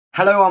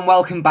Hello and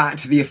welcome back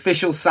to the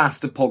official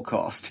SaaStr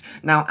podcast.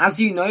 Now, as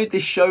you know,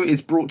 this show is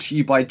brought to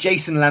you by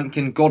Jason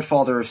Lemkin,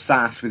 godfather of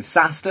SaaS with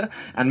SaaStr,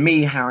 and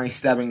me, Harry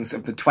Stebbings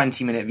of the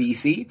 20-Minute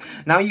VC.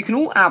 Now, you can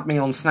all add me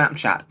on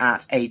Snapchat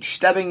at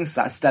hstebbings,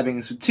 that's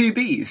Stebbings with two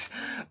B's.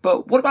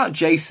 But what about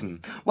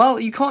Jason? Well,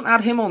 you can't add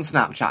him on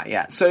Snapchat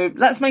yet, so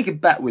let's make a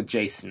bet with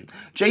Jason.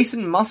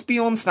 Jason must be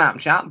on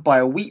Snapchat by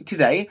a week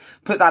today.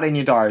 Put that in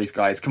your diaries,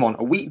 guys. Come on,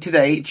 a week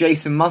today,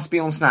 Jason must be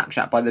on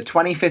Snapchat by the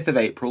 25th of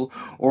April,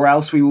 or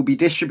else we will be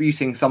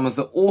distributing some of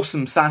the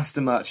awesome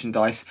SaaStr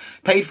merchandise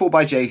paid for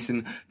by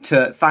Jason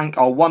to thank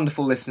our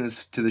wonderful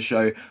listeners to the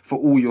show for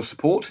all your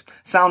support.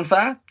 Sound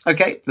fair?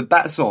 Okay, the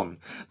bet's on.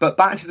 But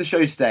back to the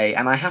show today,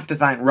 and I have to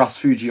thank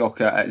Russ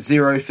Fujioka at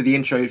Xero for the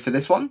intro for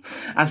this one,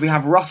 as we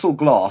have Russell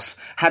Glass,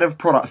 Head of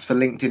Products for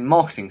LinkedIn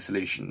Marketing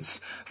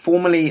Solutions,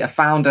 formerly a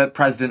founder,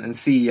 president and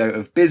CEO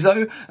of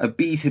Bizzo, a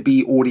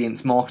B2B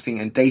audience marketing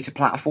and data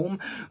platform,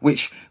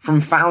 which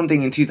from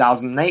founding in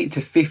 2008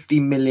 to 50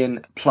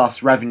 million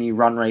plus revenue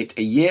run rate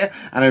a year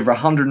and over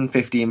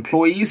 150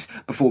 employees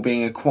before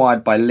being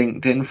acquired by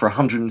LinkedIn for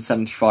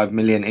 175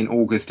 million in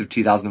August of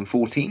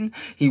 2014.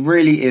 He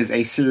really is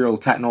a serial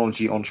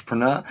technology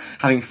entrepreneur,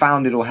 having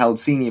founded or held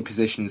senior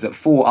positions at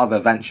 4 other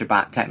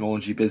venture-backed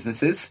technology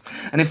businesses.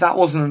 And if that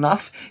wasn't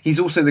enough, he's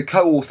also the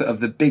co-author of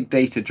The Big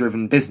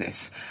Data-Driven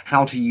Business,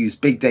 How to Use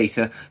Big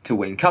Data to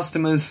Win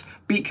Customers,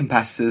 Beat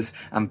Competitors,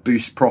 and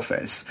Boost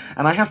Profits.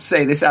 And I have to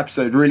say, this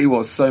episode really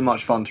was so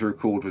much fun to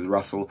record with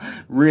Russell.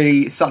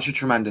 Really such a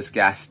tremendous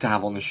guest to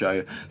have on the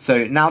show.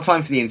 So now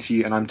time for the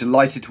interview, and I'm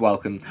delighted to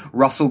welcome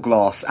Russell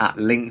Glass at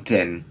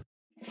LinkedIn.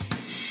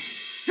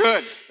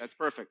 Good. That's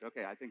perfect.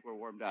 Okay, I think we're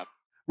warmed up.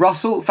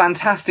 Russell,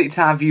 fantastic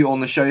to have you on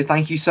the show.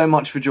 Thank you so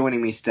much for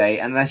joining me today,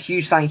 and a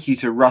huge thank you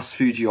to Russ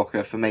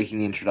Fujioka for making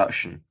the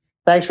introduction.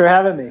 Thanks for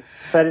having me.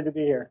 Excited to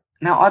be here.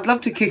 Now, I'd love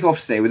to kick off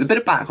today with a bit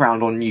of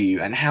background on you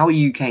and how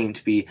you came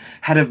to be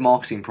head of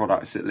marketing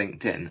products at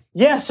LinkedIn.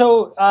 Yeah,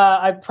 so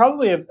I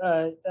probably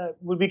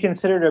would be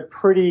considered a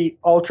pretty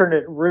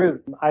alternate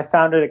route. I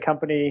founded a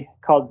company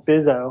called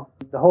Bizzo.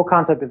 The whole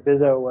concept of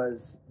Bizzo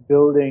was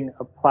building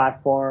a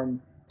platform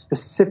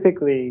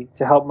specifically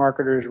to help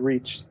marketers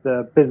reach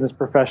the business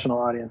professional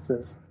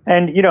audiences.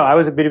 And, I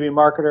was a B2B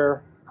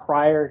marketer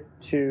prior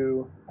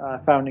to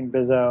founding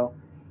Bizzo.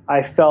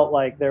 I felt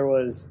like there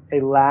was a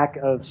lack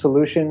of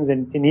solutions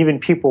and even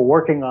people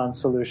working on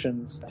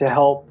solutions to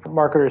help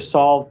marketers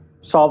solve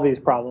these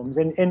problems.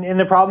 And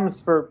the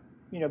problems for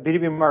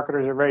B2B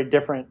marketers are very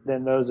different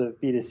than those of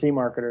B2C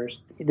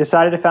marketers. I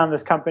decided to found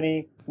this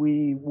company.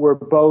 We were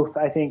both,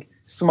 I think,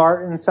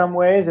 smart in some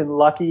ways and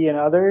lucky in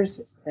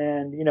others,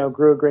 and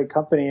grew a great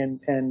company.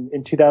 And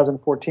in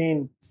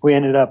 2014, we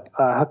ended up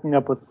hooking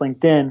up with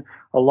LinkedIn,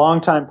 a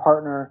longtime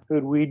partner who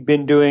we'd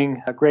been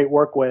doing great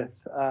work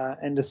with,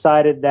 and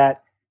decided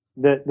that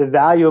the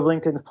value of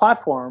LinkedIn's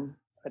platform,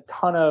 a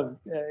ton of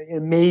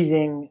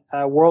amazing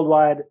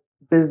worldwide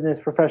business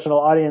professional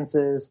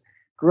audiences,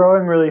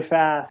 growing really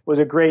fast, was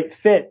a great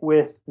fit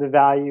with the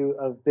value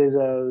of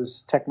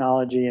Bizzo's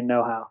technology and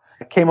know-how.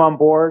 I came on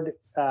board,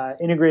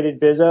 integrated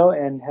Bizzo,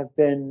 and have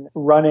been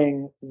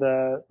running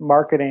the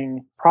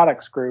marketing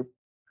products group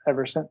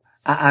ever since.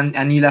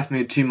 And you left me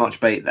with too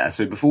much bait there.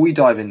 So before we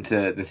dive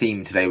into the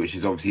theme today, which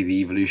is obviously the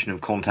evolution of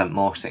content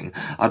marketing,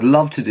 I'd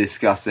love to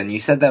discuss, and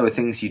you said there were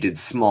things you did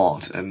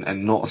smart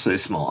and not so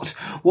smart.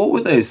 What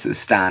were those that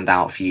stand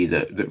out for you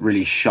that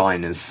really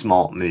shine as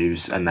smart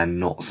moves and then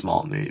not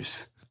smart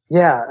moves?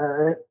 Yeah,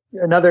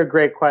 another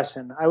great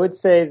question. I would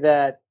say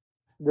that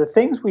the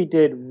things we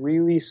did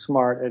really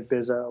smart at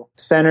Bizzo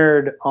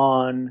centered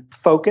on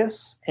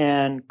focus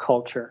and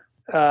culture.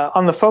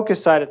 On the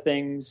focus side of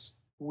things,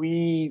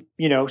 we,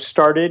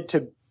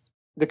 started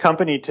the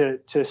company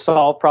to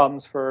solve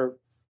problems for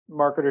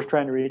marketers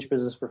trying to reach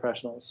business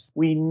professionals.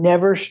 We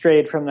never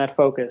strayed from that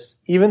focus,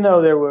 even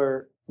though there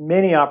were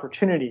many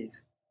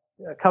opportunities.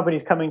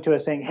 Companies coming to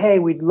us saying, "Hey,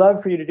 we'd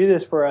love for you to do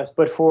this for us,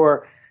 but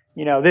for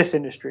this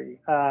industry,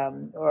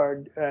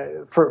 or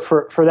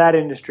for that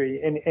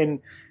industry," and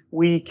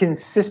we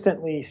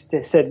consistently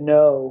said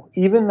no,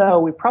 even though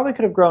we probably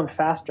could have grown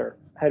faster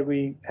had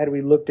we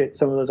looked at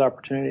some of those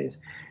opportunities.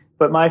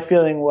 But my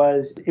feeling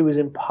was it was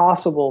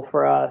impossible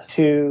for us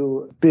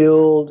to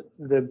build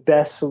the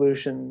best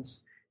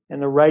solutions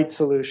and the right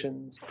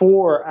solutions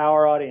for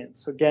our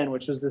audience, again,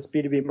 which was this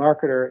B2B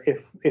marketer,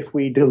 if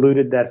we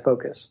diluted that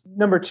focus.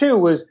 Number 2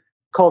 was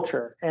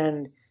culture.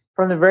 And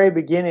from the very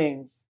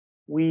beginning,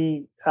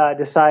 we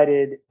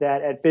decided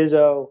that at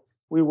Bizzo,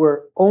 we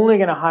were only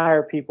going to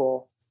hire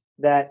people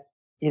that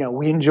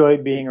we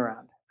enjoyed being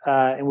around.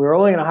 And we were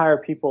only going to hire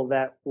people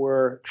that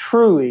were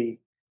truly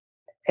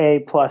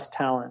A+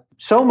 talent.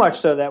 So much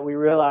so that we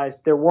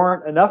realized there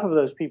weren't enough of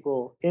those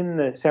people in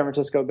the San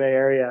Francisco Bay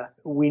Area.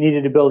 We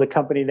needed to build a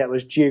company that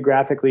was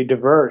geographically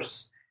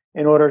diverse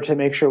in order to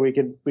make sure we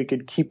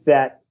could keep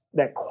that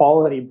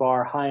quality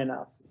bar high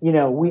enough.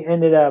 We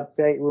ended up,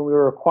 when we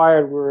were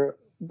acquired, we were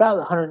about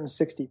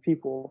 160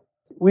 people.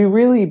 We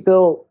really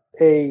built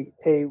a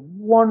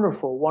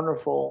wonderful,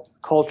 wonderful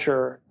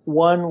culture,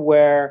 one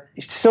where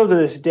still to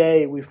this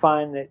day we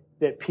find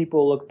that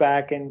people look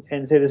back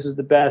and say this is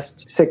the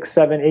best 6,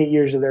 7, 8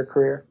 years of their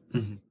career.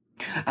 Mm-hmm.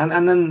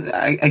 And then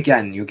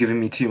again, you're giving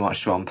me too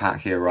much to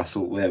unpack here,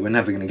 Russell. We're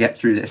never going to get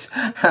through this.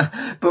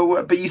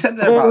 but you said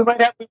there about we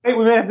might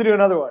have to do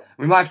another one.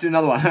 We might have to do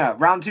another one.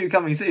 Round 2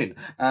 coming soon.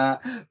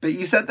 But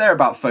you said there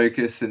about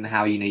focus and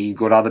how you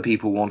got other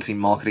people wanting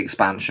market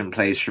expansion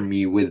plays from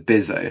you with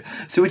Bizzo.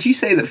 So would you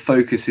say that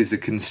focus is a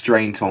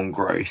constraint on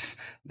growth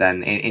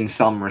then in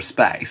some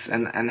respects?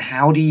 And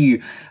how do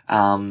you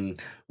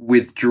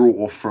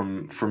withdraw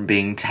from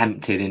being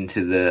tempted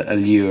into the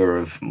allure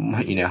of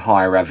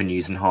higher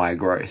revenues and higher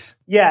growth?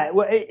 Yeah,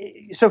 well,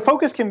 so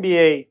focus can be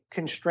a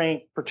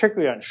constraint,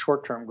 particularly on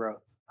short-term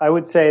growth. I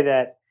would say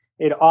that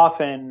it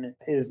often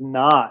is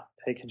not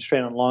a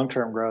constraint on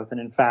long-term growth, and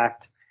in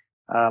fact,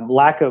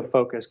 lack of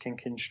focus can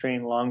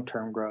constrain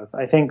long-term growth.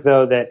 I think,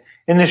 though, that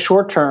in the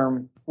short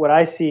term, what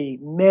I see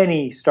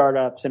many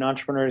startups and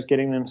entrepreneurs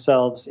getting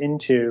themselves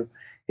into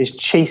is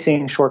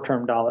chasing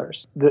short-term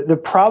dollars. The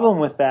problem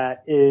with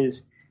that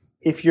is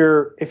if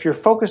you're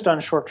focused on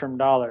short-term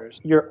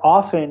dollars, you're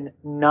often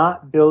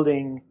not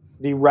building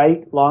the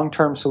right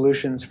long-term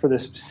solutions for the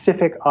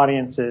specific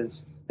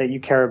audiences that you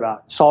care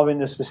about, solving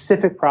the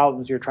specific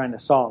problems you're trying to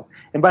solve.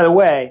 And by the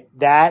way,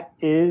 that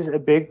is a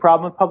big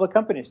problem with public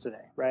companies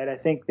today, right? I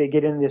think they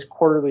get in this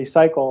quarterly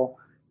cycle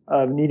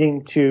of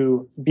needing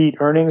to beat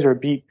earnings or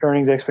beat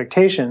earnings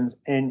expectations,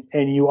 and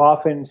you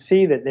often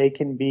see that they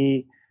can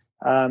be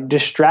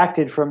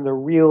distracted from the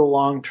real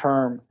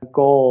long-term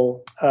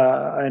goal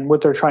and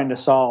what they're trying to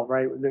solve,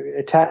 right?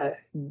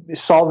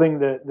 Solving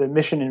the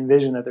mission and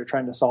vision that they're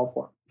trying to solve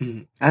for.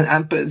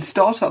 Mm-hmm. But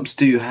startups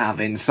do have,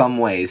 in some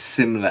ways,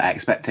 similar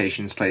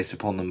expectations placed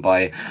upon them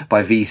by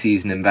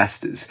VCs and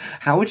investors.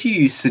 How would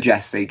you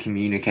suggest they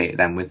communicate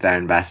then with their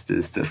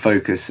investors that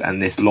focus and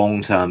this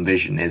long-term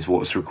vision is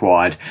what's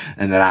required,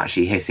 and that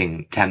actually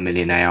hitting 10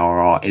 million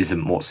ARR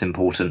isn't what's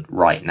important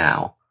right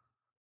now?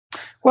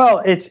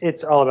 Well,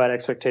 it's all about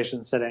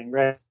expectation setting,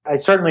 right? I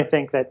certainly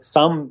think that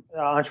some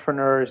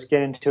entrepreneurs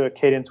get into a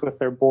cadence with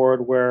their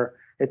board where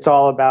it's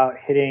all about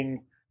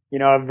hitting,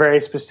 a very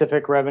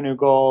specific revenue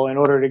goal in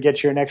order to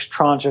get your next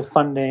tranche of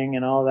funding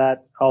and all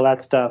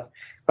that stuff.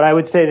 But I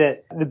would say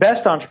that the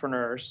best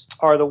entrepreneurs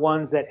are the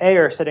ones that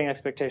are setting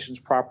expectations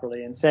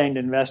properly and saying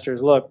to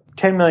investors, look,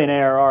 10 million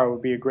ARR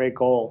would be a great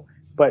goal.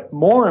 But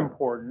more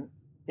important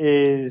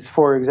is,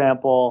 for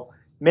example,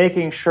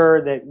 making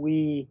sure that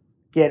we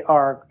get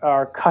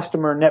our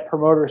customer net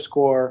promoter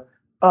score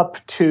up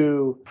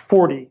to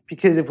 40.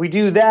 Because if we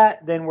do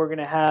that, then we're going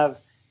to have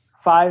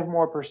 5%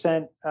 more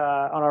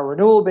on our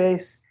renewal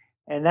base,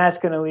 and that's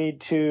going to lead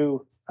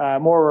to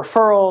more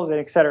referrals, and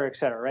et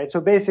cetera, right?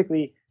 So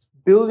basically,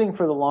 building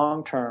for the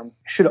long term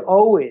should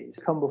always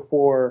come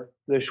before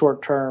the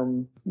short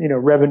term,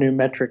 revenue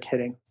metric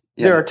hitting.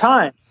 Yeah. There are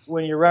times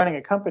when you're running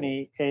a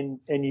company and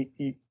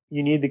you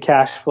need the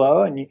cash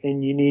flow and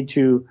you need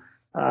to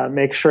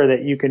make sure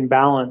that you can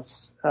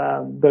balance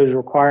those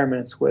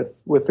requirements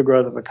with the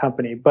growth of a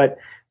company. But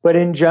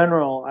in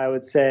general, I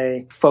would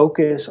say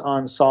focus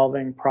on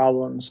solving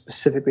problems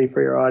specifically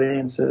for your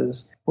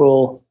audiences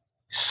will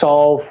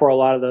solve for a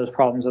lot of those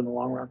problems in the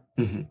long run.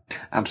 Mm-hmm.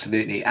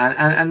 Absolutely.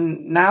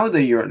 And now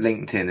that you're at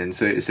LinkedIn, and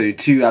so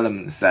two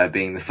elements there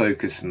being the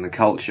focus and the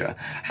culture,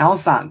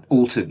 how's that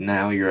altered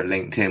now you're at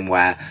LinkedIn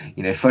where,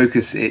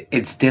 focus,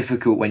 it's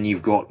difficult when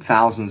you've got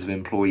thousands of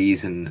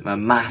employees and a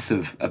mass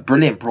of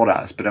brilliant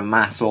products, but a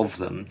mass of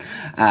them.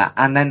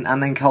 And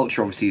then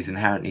culture obviously is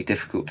inherently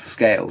difficult to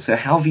scale. So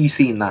how have you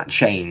seen that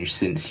change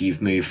since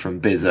you've moved from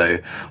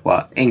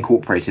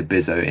incorporated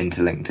Bizzo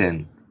into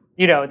LinkedIn?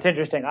 It's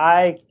interesting.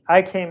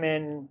 I came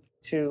in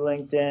to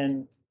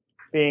LinkedIn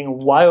being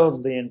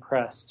wildly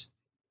impressed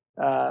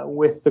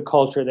with the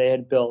culture they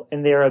had built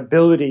and their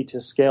ability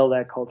to scale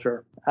that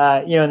culture.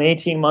 In the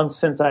 18 months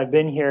since I've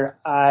been here,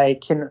 I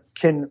can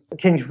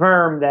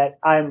confirm that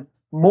I'm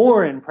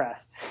more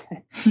impressed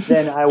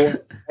than I was.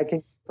 I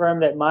can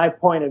confirm that my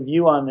point of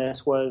view on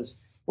this was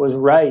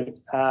right,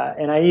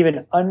 and I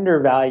even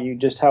undervalued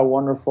just how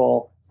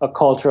wonderful a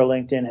culture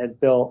LinkedIn had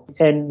built.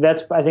 And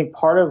that's, I think,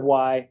 part of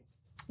why.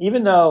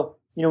 Even though,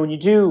 when you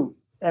do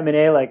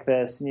M&A like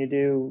this and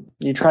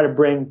you try to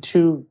bring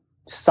two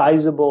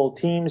sizable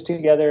teams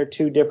together,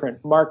 two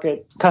different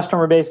market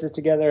customer bases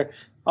together,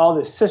 all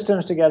the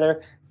systems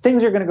together,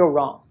 things are going to go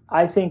wrong.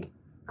 I think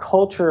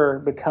culture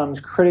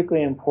becomes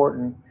critically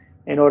important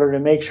in order to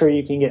make sure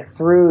you can get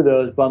through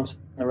those bumps in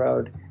the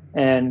road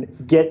and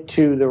get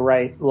to the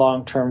right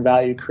long-term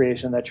value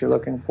creation that you're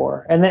looking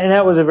for. And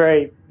that was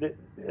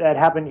that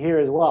happened here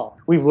as well.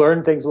 We've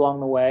learned things along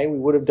the way. We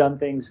would have done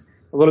things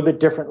a little bit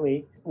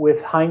differently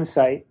with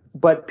hindsight,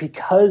 but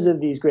because of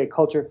these great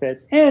culture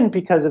fits and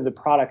because of the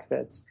product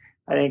fits,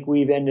 I think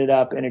we've ended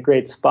up in a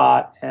great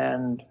spot,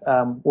 and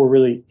we're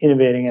really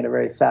innovating at a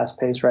very fast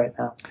pace right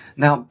now.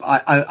 Now,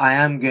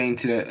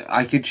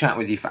 I could chat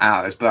with you for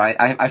hours, but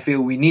I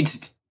feel we need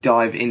to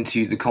dive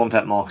into the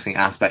content marketing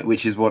aspect,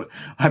 which is what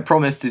I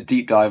promised to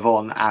deep dive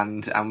on,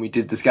 and we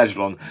did the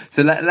schedule on.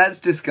 So let's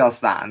discuss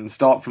that and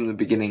start from the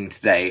beginning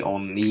today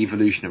on the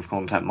evolution of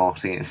content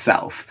marketing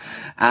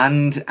itself.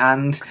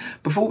 And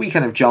before we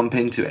kind of jump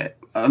into it,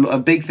 a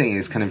big thing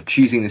is kind of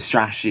choosing the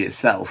strategy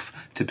itself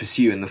to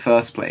pursue in the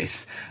first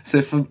place.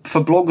 So for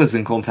bloggers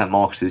and content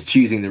marketers,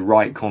 choosing the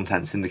right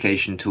content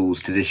syndication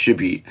tools to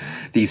distribute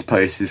these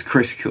posts is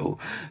critical.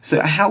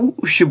 So how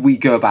should we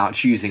go about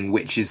choosing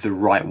which is the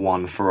right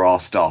one for our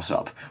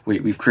startup?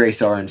 We've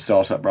created our own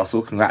startup,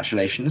 Russell.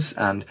 Congratulations.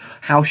 And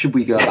how should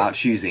we go about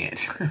choosing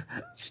it?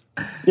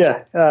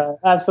 Yeah,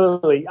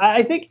 absolutely.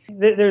 I think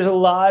there's a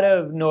lot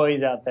of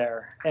noise out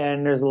there,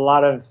 and there's a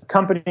lot of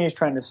companies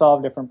trying to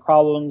solve different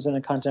problems in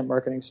the content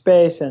marketing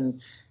space,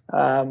 and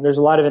there's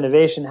a lot of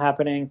innovation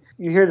happening.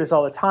 You hear this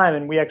all the time,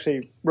 and we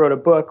actually wrote a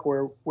book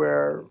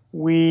where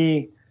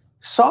we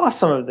saw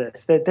some of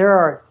this, that there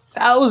are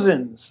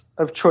thousands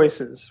of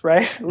choices,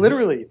 right?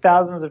 Literally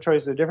thousands of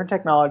choices of different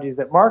technologies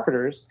that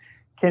marketers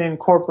can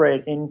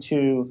incorporate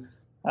into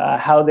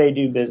how they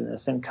do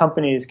business, and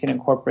companies can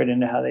incorporate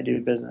into how they do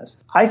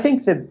business. I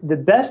think the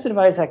best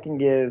advice I can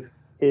give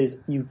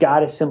is you've got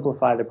to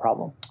simplify the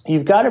problem.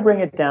 You've got to bring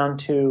it down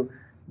to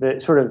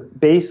the sort of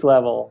base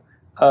level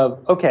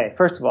of, okay,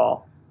 first of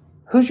all,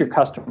 who's your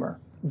customer?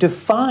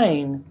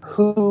 Define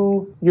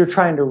who you're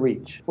trying to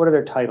reach. What are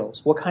their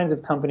titles? What kinds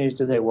of companies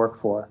do they work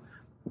for?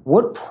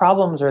 What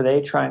problems are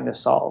they trying to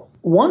solve?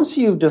 Once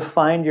you've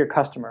defined your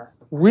customer,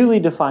 really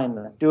define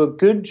them. Do a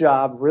good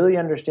job really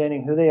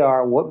understanding who they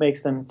are, what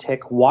makes them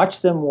tick,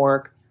 watch them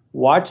work,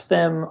 watch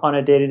them on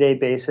a day-to-day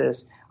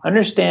basis,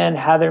 understand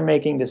how they're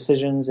making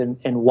decisions and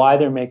why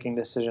they're making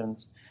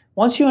decisions.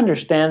 Once you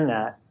understand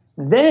that,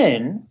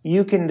 then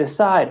you can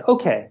decide,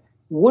 okay,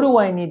 what do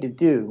I need to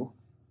do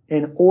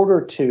in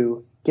order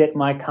to get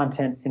my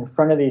content in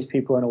front of these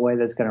people in a way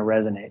that's going to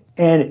resonate?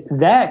 And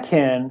that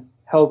can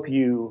help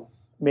you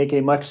make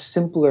a much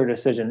simpler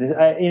decision.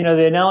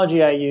 The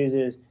analogy I use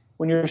is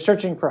when you're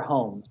searching for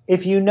homes,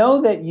 if you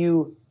know that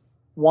you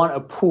want a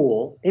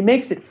pool, it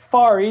makes it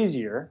far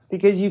easier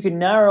because you can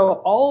narrow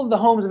all of the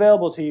homes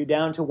available to you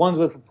down to ones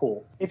with a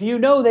pool. If you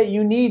know that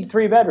you need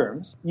 3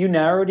 bedrooms, you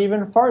narrow it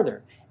even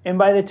farther. And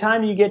by the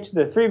time you get to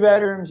the 3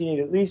 bedrooms, you need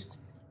at least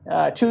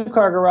a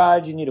 2-car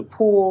garage, you need a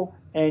pool,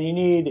 and you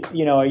need,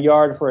 a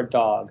yard for a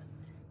dog.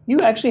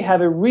 You actually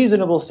have a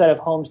reasonable set of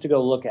homes to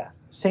go look at.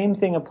 Same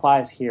thing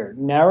applies here.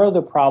 Narrow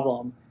the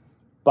problem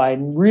by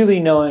really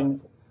knowing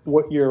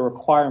what your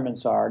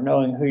requirements are,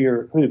 knowing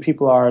who the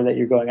people are that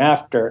you're going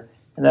after,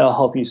 and that'll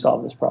help you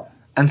solve this problem.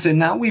 And so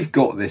now we've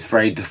got this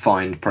very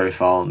defined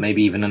profile,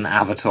 maybe even an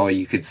avatar,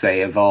 you could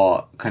say, of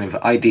our kind of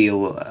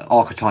ideal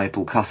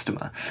archetypal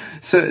customer.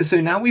 So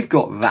now we've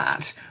got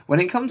that. When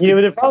it comes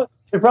to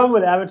the problem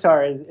with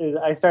Avatar is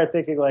I start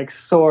thinking like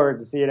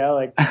swords,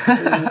 like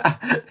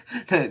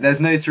there's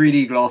no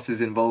 3D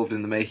glasses involved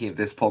in the making of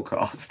this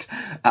podcast.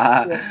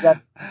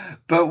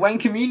 But when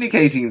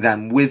communicating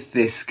them with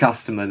this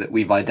customer that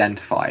we've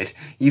identified,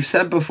 you've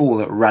said before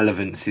that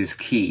relevance is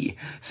key.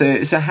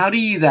 So how do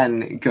you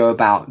then go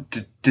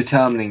about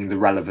determining the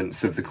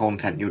relevance of the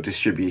content you're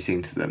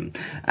distributing to them?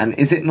 And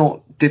is it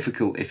not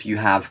difficult if you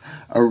have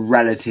a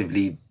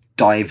relatively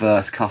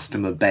diverse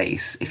customer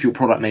base, if your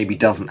product maybe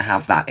doesn't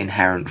have that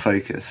inherent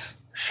focus?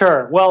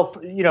 Sure. Well,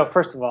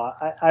 first of all,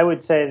 I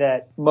would say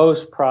that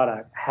most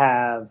products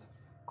have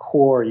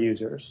core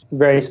users,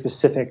 very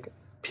specific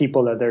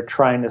people that they're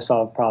trying to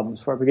solve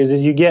problems for. Because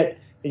as you get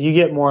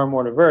more and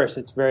more diverse,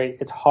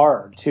 it's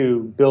hard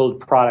to build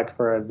product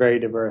for a very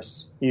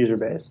diverse user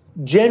base.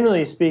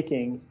 Generally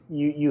speaking,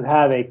 you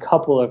have a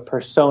couple of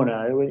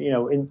persona.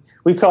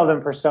 We call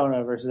them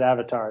persona versus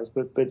avatars,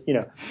 but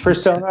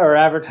persona or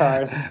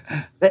avatars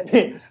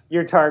that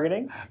you're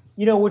targeting.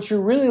 What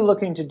you're really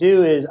looking to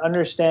do is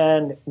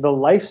understand the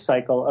life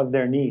cycle of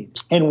their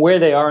needs and where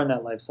they are in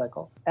that life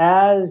cycle.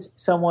 As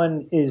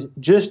someone is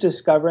just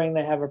discovering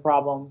they have a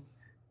problem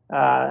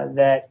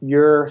that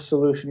your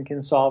solution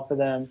can solve for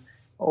them,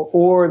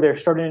 or they're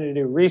starting to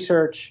do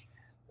research,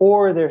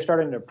 or they're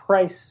starting to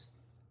price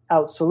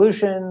out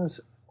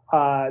solutions,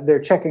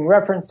 they're checking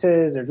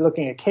references, they're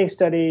looking at case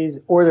studies,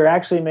 or they're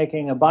actually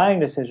making a buying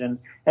decision.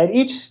 At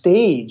each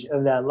stage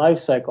of that life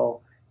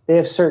cycle, they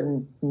have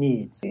certain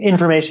needs,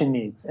 information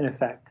needs, in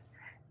effect.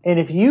 And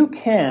if you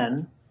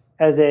can,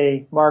 as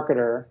a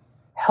marketer,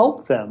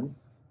 help them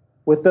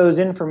with those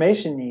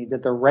information needs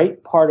at the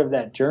right part of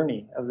that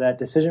journey, of that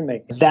decision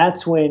making,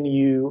 that's when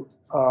you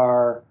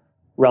are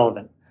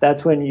relevant.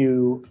 That's when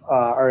you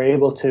are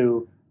able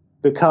to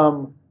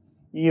become,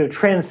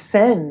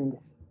 transcend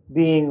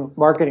being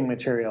marketing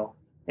material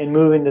and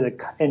move into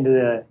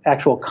the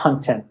actual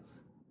content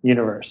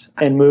universe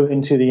and move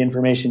into the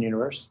information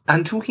universe.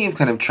 And talking of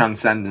kind of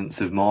transcendence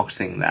of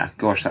marketing there,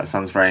 gosh, that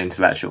sounds very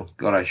intellectual.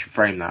 God, I should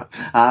frame that.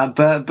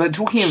 But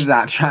talking of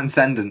that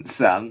transcendence,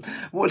 to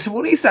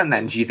what extent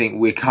then do you think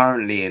we're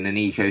currently in an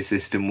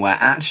ecosystem where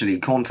actually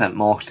content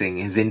marketing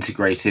is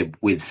integrated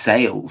with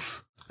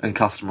sales and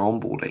customer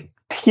onboarding?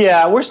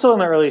 Yeah, we're still in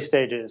the early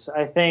stages.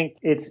 I think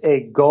it's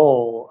a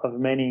goal of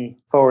many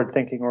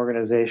forward-thinking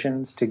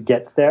organizations to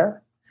get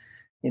there.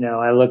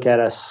 I look at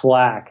a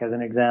Slack as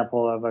an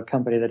example of a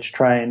company that's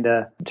trying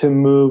to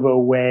move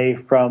away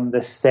from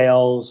the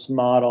sales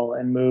model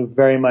and move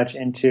very much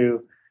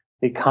into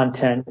the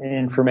content and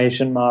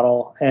information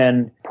model,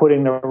 and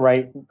putting the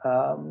right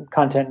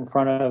content in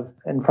front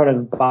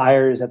of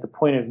buyers at the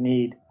point of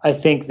need. I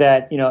think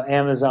that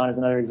Amazon is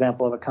another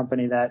example of a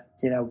company that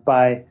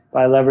by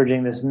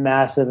leveraging this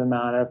massive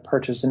amount of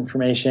purchase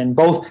information,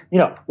 both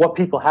what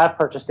people have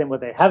purchased and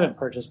what they haven't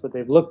purchased but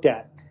they've looked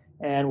at,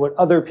 and what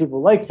other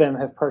people like them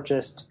have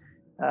purchased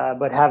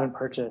but haven't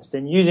purchased,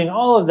 and using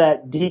all of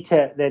that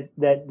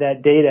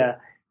data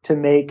to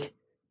make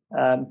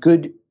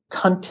good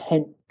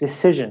content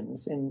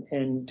decisions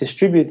and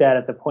distribute that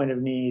at the point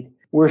of need.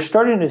 We're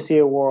starting to see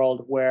a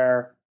world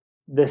where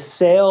the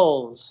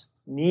sales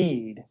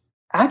need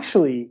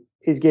actually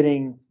is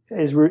getting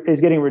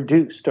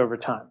reduced over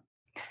time.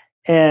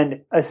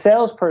 And a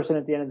salesperson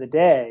at the end of the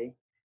day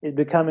is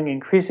becoming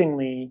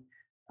increasingly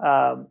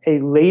a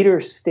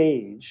later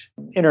stage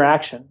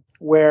interaction,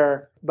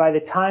 where by the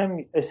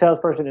time a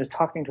salesperson is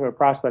talking to a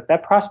prospect,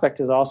 that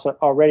prospect is also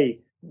already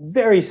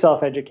very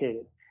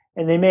self-educated.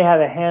 And they may have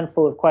a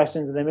handful of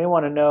questions, and they may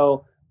want to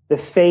know the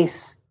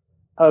face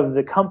of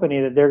the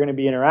company that they're going to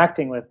be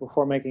interacting with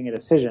before making a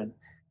decision.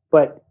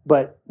 But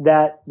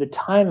that the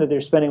time that they're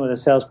spending with a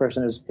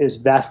salesperson is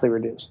vastly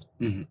reduced.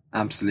 Mm-hmm,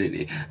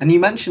 absolutely. And you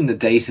mentioned the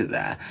data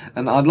there,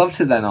 and I'd love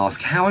to then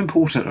ask, how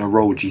important a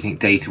role do you think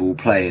data will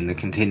play in the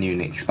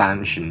continuing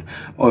expansion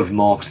of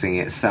marketing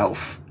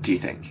itself, do you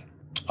think?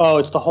 Oh,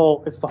 it's the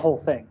whole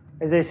thing.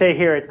 As they say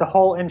here, it's the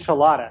whole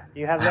enchilada. Do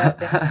you have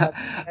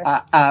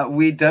that?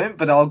 We don't,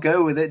 but I'll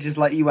go with it, just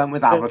like you went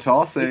with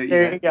Avatar. So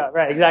there you go.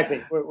 Right,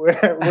 exactly.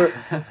 We're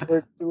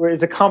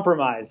it's a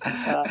compromise.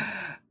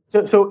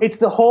 So it's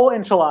the whole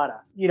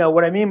enchilada.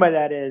 What I mean by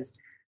that is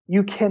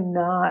you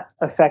cannot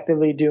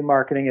effectively do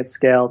marketing at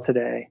scale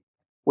today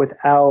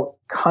without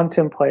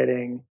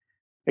contemplating,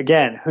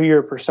 again, who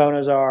your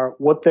personas are,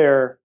 what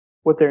their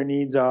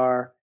needs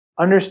are,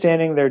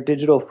 understanding their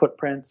digital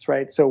footprints,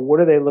 right? So what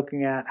are they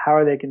looking at? How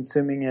are they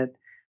consuming it?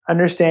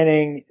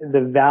 Understanding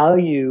the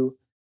value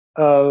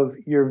of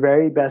your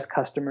very best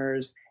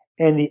customers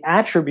and the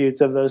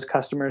attributes of those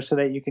customers so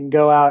that you can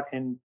go out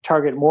and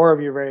target more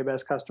of your very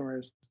best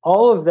customers.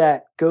 All of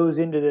that goes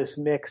into this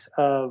mix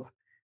of,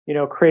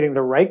 creating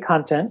the right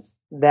content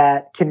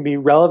that can be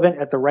relevant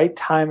at the right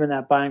time in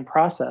that buying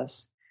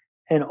process,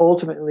 and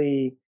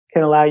ultimately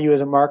can allow you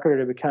as a marketer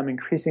to become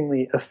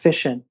increasingly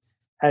efficient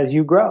as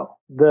you grow.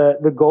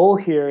 The goal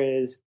here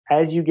is,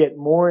 as you get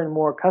more and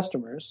more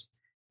customers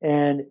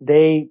and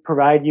they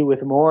provide you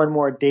with more and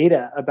more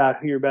data about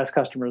who your best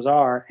customers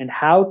are and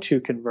how to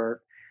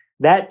convert,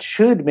 that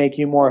should make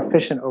you more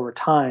efficient over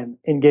time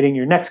in getting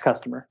your next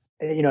customer.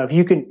 If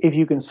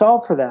you can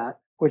solve for that,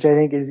 which I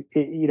think is,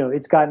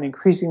 it's gotten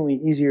increasingly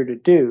easier to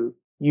do,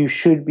 you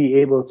should be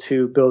able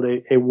to build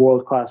a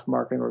world-class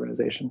marketing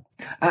organization.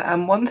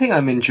 And one thing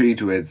I'm intrigued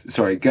with,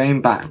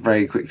 going back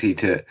very quickly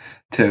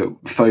to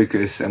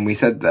Focus, and we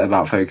said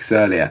about Focus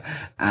earlier,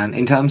 and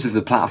in terms of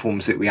the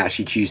platforms that we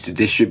actually choose to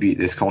distribute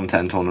this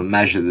content on and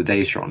measure the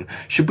data on,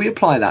 should we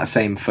apply that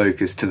same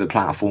focus to the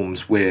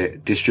platforms we're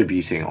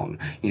distributing on?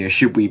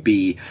 Should we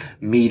be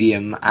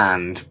medium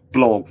and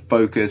blog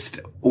focused,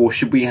 or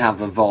should we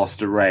have a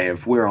vast array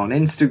of, we're on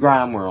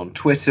Instagram, we're on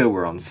Twitter,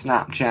 we're on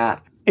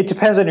Snapchat? It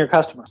depends on your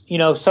customer.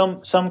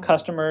 Some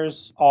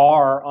customers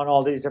are on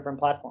all these different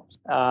platforms,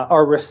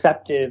 are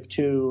receptive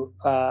to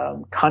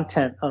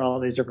content on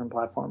all these different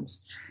platforms.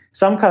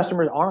 Some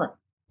customers aren't.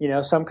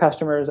 Some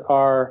customers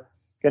are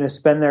going to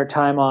spend their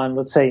time on,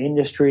 let's say,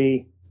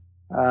 industry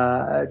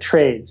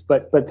trades,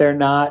 but they're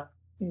not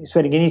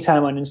spending any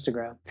time on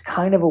Instagram. It's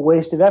kind of a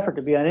waste of effort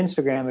to be on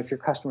Instagram if your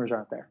customers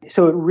aren't there.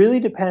 So it really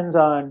depends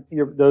on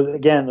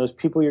those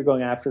people you're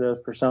going after, those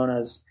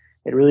personas.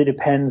 It really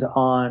depends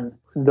on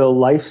the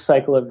life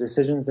cycle of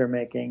decisions they're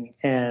making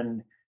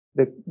and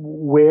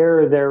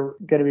where they're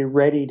going to be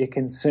ready to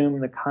consume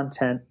the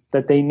content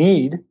that they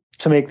need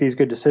to make these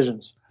good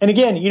decisions. And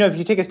again, if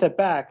you take a step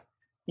back,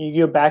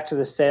 you go back to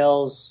the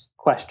sales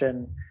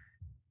question.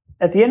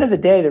 At the end of the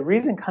day, the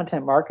reason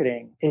content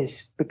marketing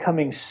is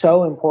becoming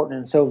so important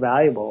and so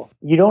valuable,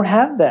 you don't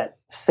have that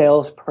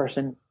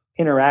salesperson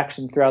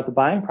interaction throughout the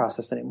buying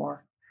process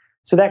anymore.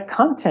 So that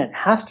content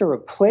has to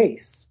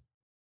replace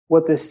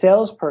what the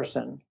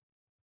salesperson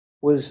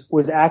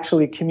was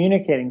actually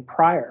communicating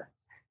prior.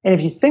 And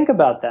if you think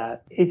about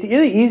that, it's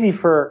really easy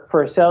for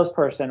a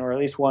salesperson, or at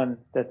least one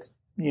that's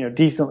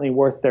decently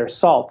worth their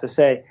salt, to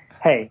say,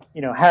 hey,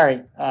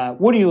 Harry,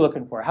 what are you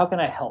looking for? How can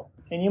I help?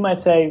 And you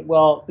might say,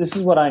 well, this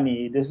is what I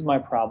need. This is my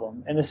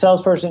problem. And the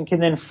salesperson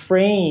can then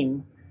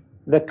frame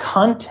the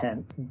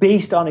content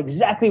based on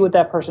exactly what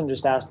that person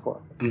just asked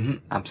for. Mm-hmm,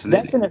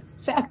 absolutely. That's in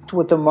effect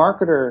what the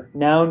marketer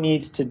now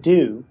needs to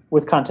do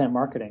with content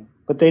marketing.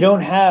 But they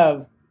don't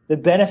have the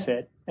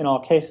benefit, in all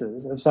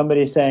cases, of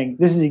somebody saying,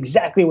 this is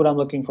exactly what I'm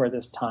looking for at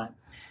this time.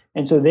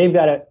 And so they've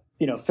got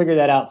to, figure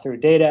that out through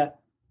data,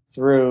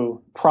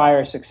 through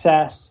prior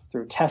success,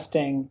 through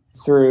testing,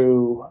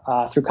 through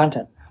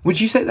content. Would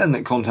you say then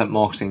that content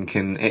marketing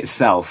can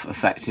itself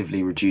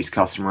effectively reduce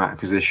customer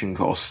acquisition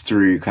costs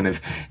through kind of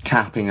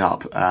tapping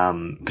up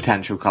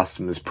potential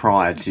customers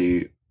prior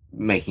to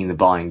making the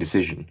buying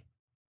decision?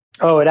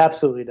 Oh, it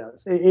absolutely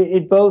does.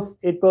 It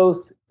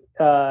both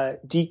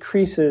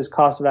decreases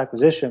cost of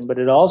acquisition, but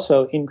it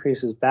also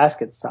increases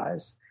basket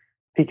size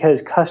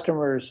because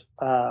customers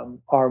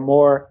are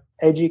more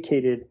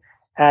educated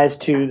as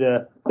to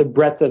the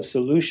breadth of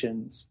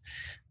solutions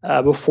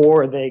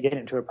before they get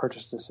into a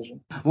purchase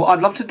decision. Well,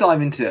 I'd love to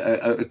dive into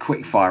a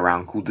quick fire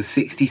round called the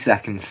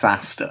 60-second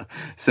SaaStr.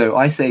 So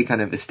I say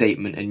kind of a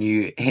statement and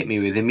you hit me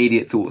with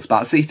immediate thoughts,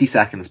 about 60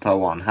 seconds per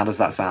one. How does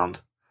that sound?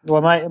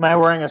 Well, am I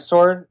wearing a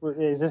sword?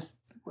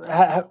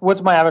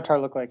 What's my avatar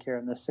look like here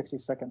in this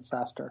 60-second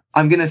SaaStr?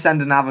 I'm going to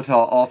send an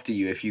avatar after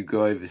you if you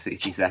go over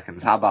 60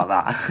 seconds. How about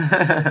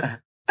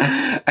that?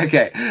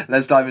 Okay,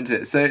 let's dive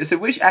into it. So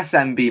which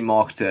SMB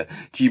marketer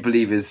do you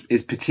believe is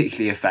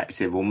particularly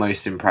effective or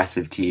most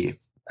impressive to you?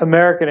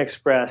 American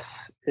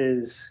Express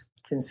is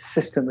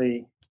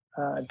consistently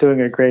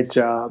doing a great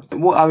job.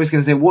 What I was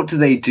going to say, what do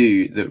they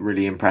do that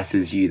really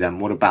impresses you then?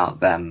 What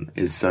about them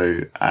is so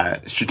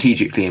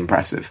strategically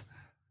impressive?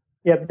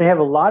 Yep, they have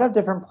a lot of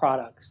different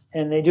products,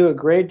 and they do a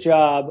great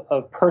job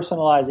of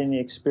personalizing the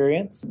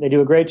experience. They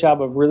do a great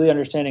job of really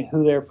understanding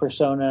who their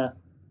persona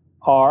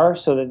are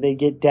so that they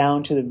get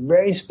down to the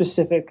very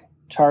specific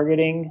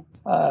targeting,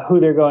 who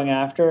they're going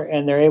after,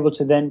 and they're able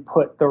to then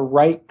put the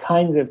right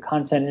kinds of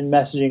content and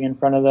messaging in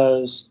front of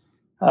those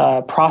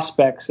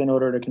prospects in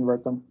order to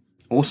convert them.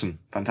 Awesome.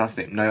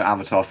 Fantastic. No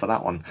avatar for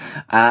that one.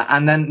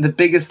 And then the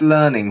biggest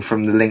learning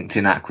from the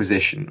LinkedIn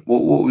acquisition.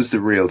 What was the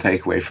real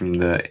takeaway from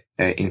the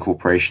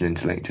incorporation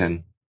into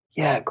LinkedIn?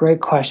 Yeah,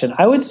 great question.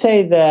 I would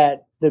say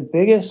that the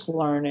biggest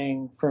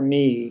learning for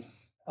me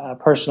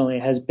personally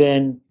has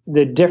been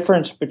the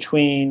difference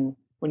between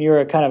when you're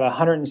a kind of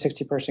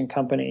 160 person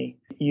company,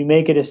 you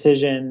make a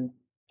decision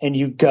and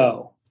you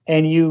go.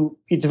 And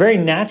it's very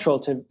natural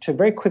to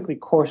very quickly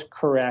course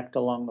correct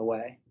along the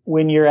way.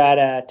 When you're at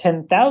a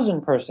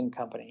 10,000 person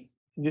company,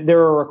 there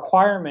are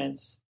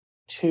requirements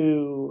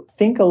to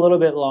think a little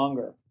bit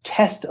longer,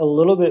 test a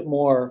little bit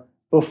more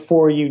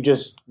before you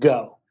just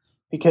go,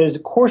 because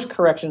course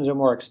corrections are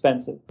more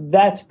expensive.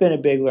 That's been a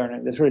big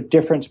learning, the sort of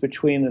difference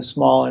between the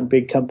small and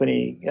big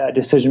company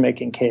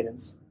decision-making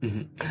cadence.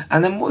 Mm-hmm.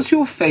 And then what's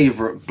your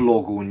favorite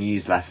blog or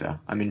newsletter?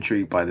 I'm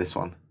intrigued by this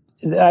one.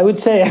 I would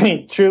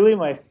say, truly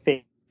my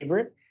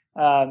favorite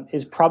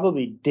is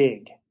probably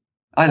Dig.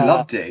 I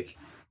love Dig.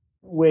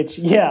 Which,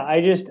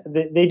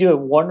 they do a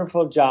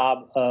wonderful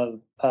job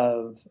of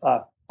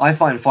I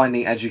find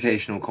finding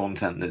educational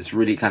content that's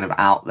really kind of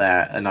out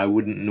there and I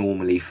wouldn't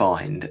normally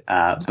find,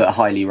 but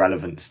highly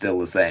relevant still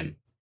the same.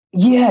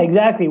 Yeah,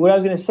 exactly. What I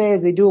was going to say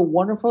is they do a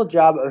wonderful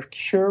job of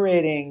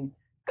curating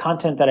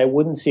content that I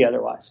wouldn't see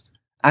otherwise.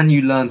 And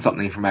you learn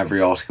something from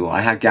every article. I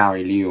had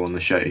Gary Liu on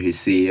the show, who's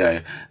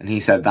CEO, and he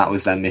said that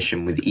was their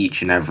mission with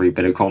each and every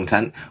bit of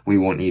content. We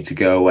want you to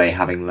go away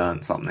having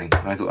learned something.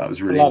 And I thought that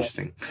was really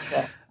interesting.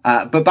 Yeah.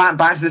 But back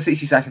to the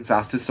 60-second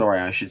SaaStr. Sorry,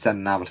 I should send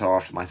an avatar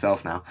after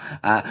myself now.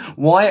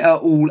 Why are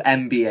all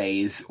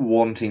MBAs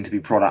wanting to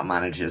be product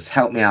managers?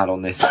 Help me out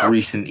on this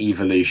recent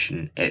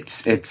evolution.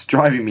 It's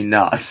driving me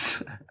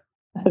nuts.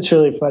 That's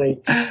really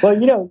funny. Well,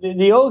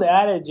 the old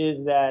adage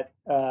is that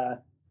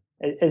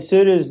as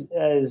soon as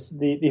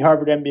the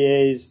Harvard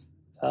MBAs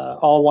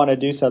all want to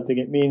do something,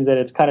 it means that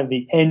it's kind of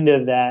the end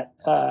of that.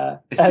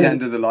 It's the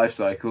end of the life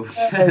cycle.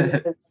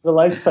 The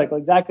life cycle,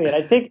 exactly. And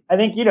I think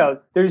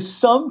there's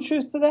some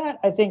truth to that.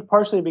 I think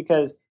partially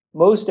because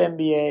most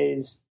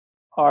MBAs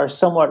are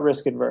somewhat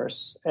risk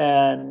adverse,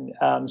 and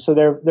so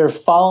they're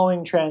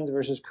following trends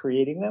versus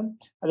creating them.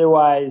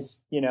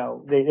 Otherwise,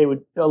 they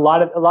would a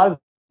lot of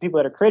people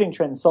that are creating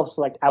trends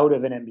self-select out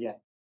of an MBA.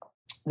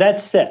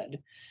 That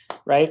said,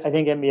 right, I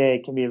think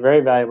MBA can be a very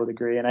valuable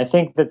degree. And I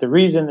think that the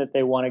reason that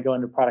they want to go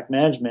into product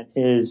management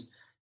is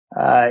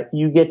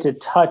you get to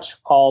touch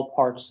all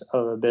parts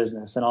of a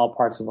business and all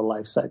parts of a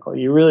life cycle.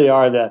 You really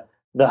are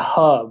the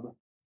hub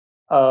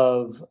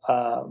of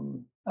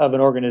an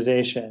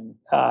organization.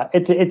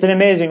 It's an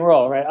amazing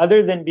role, right?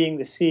 Other than being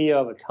the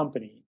CEO of a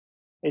company,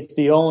 it's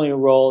the only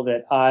role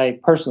that I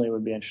personally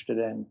would be interested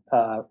in,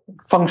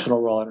 functional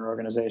role in an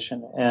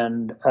organization.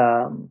 And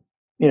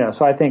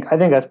so I think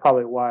that's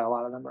probably why a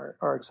lot of them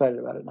are excited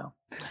about it now.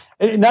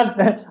 Not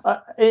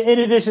in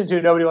addition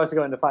to nobody wants to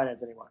go into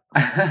finance anymore.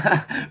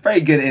 Very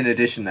good. In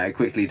addition, there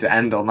quickly to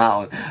end on that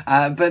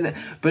one,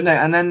 but no,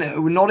 and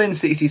then we're not in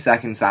 60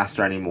 seconds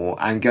SaaStr anymore.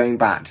 And going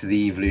back to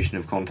the evolution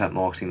of content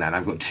marketing, then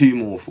I've got two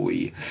more for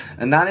you,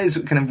 and that is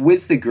kind of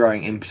with the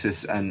growing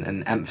impetus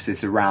and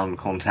emphasis around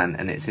content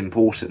and its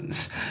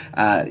importance.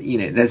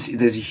 There's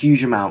a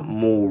huge amount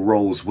more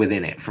roles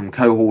within it, from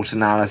cohort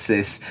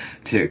analysis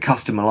to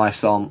customer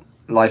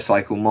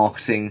lifecycle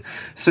marketing.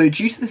 So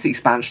due to this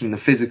expansion in the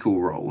physical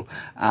role,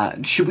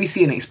 should we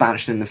see an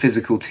expansion in the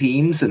physical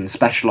teams and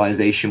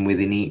specialization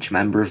within each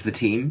member of the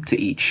team to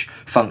each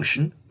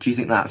function? Do you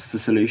think that's the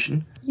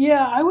solution?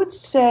 Yeah, I would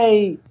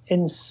say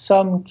in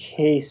some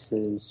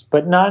cases,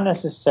 but not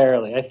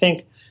necessarily. I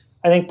think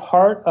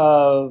part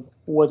of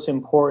what's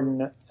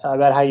important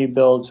about how you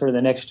build sort of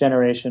the next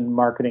generation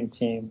marketing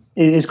team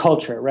is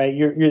culture, right?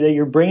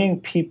 You're bringing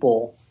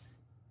people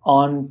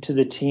onto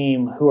the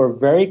team who are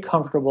very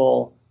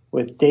comfortable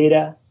with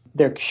data.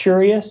 They're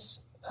curious.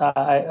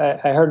 I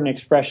heard an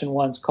expression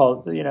once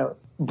called,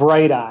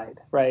 bright-eyed,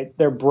 right?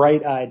 They're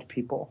bright-eyed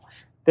people.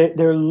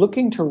 They're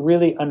looking to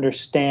really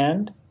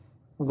understand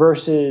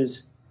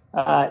versus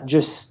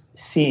just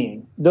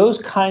seeing. Those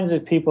kinds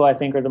of people, I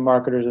think, are the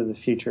marketers of the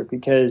future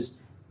because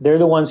they're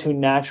the ones who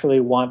naturally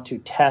want to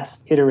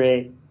test,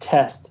 iterate.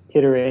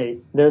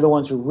 They're the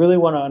ones who really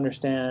want to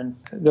understand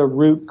the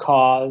root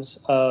cause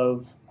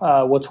of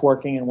what's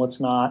working and what's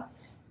not.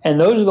 And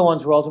those are the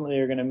ones who ultimately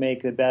are going to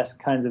make the best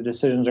kinds of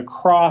decisions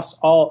across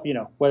all,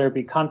 whether it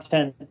be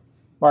content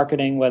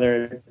marketing,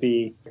 whether it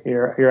be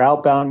your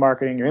outbound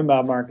marketing, your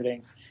inbound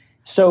marketing.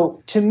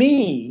 So to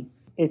me,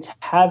 it's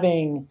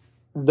having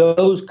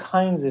those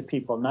kinds of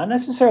people, not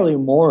necessarily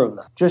more of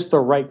them, just the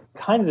right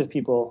kinds of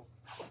people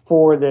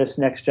for this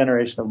next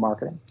generation of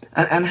marketing.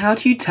 And how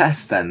do you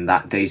test then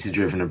that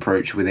data-driven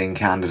approach within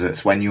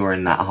candidates when you're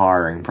in that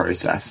hiring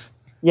process?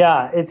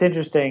 Yeah, it's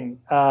interesting.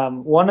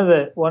 One of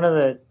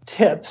the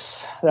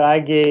tips that I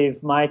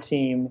gave my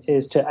team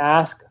is to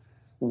ask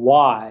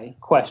why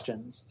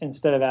questions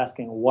instead of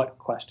asking what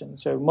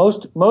questions. So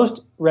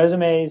most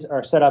resumes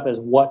are set up as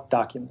what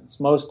documents.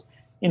 Most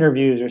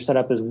interviews are set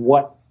up as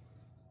what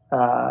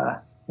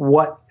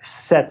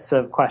sets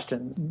of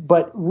questions.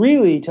 But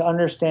really, to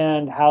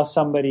understand how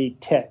somebody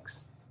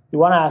ticks, you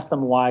want to ask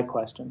them why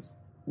questions.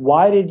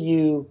 Why did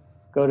you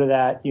go to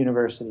that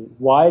university?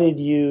 Why did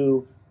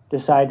you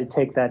decide to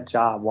take that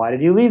job? Why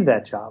did you leave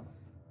that job?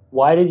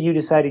 Why did you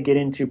decide to get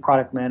into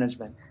product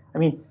management? I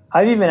mean,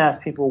 I've even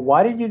asked people,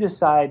 why did you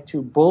decide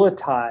to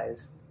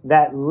bulletize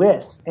that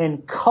list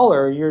and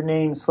color your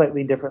name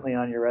slightly differently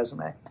on your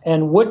resume?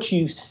 And what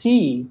you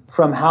see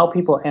from how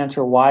people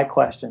answer why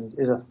questions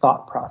is a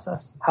thought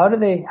process. How do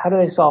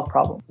they solve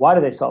problems? Why do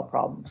they solve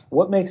problems?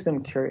 What makes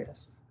them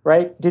curious,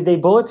 right? Did they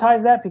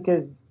bulletize that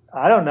because,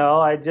 I don't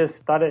know, I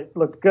just thought it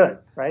looked good,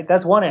 right?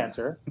 That's one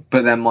answer.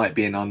 But there might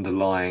be an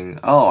underlying,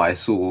 I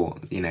saw,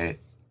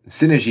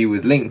 synergy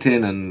with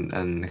LinkedIn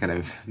and kind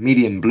of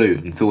medium blue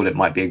and thought it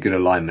might be a good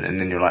alignment. And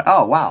then you're like,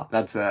 oh, wow,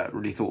 that's a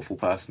really thoughtful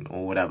person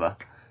or whatever.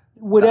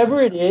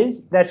 Whatever it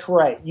is, that's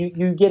right.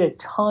 You get a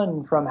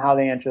ton from how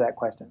they answer that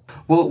question.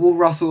 Well,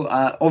 Russell,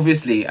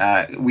 obviously,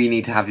 we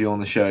need to have you on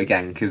the show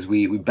again because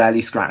we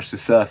barely scratched the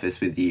surface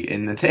with you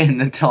in the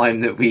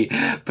time that we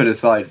put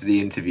aside for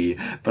the interview.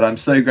 But I'm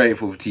so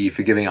grateful to you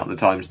for giving up the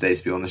time today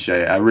to be on the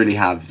show. I really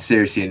have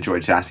seriously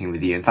enjoyed chatting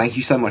with you, and thank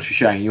you so much for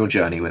sharing your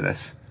journey with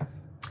us.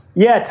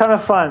 Yeah, a ton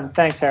of fun.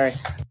 Thanks, Harry.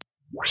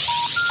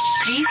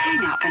 Please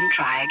hang up and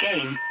try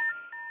again.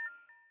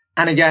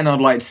 And again, I'd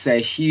like to say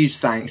a huge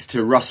thanks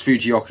to Russ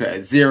Fujioka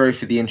at Xero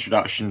for the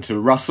introduction to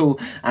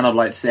Russell. And I'd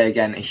like to say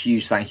again, a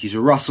huge thank you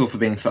to Russell for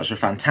being such a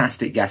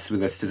fantastic guest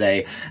with us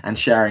today and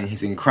sharing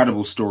his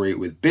incredible story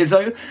with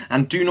Bizzo.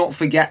 And do not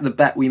forget the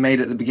bet we made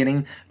at the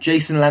beginning,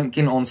 Jason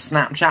Lemkin on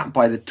Snapchat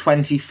by the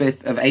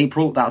 25th of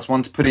April. That's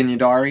one to put in your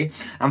diary.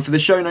 And for the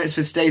show notes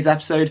for today's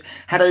episode,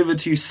 head over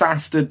to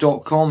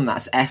SaaStr.com.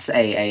 That's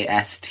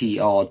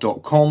SaaStr.com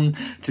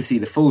to see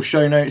the full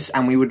show notes.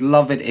 And we would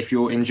love it if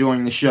you're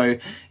enjoying the show,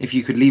 if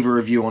you could leave a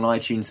review on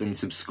iTunes and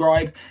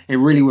subscribe. It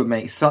really would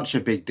make such a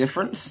big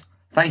difference.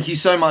 Thank you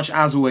so much,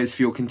 as always,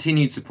 for your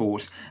continued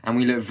support, and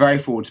we look very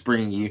forward to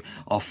bringing you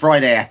our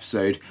Friday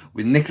episode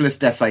with Nicholas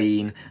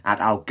Desailly at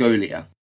Algolia.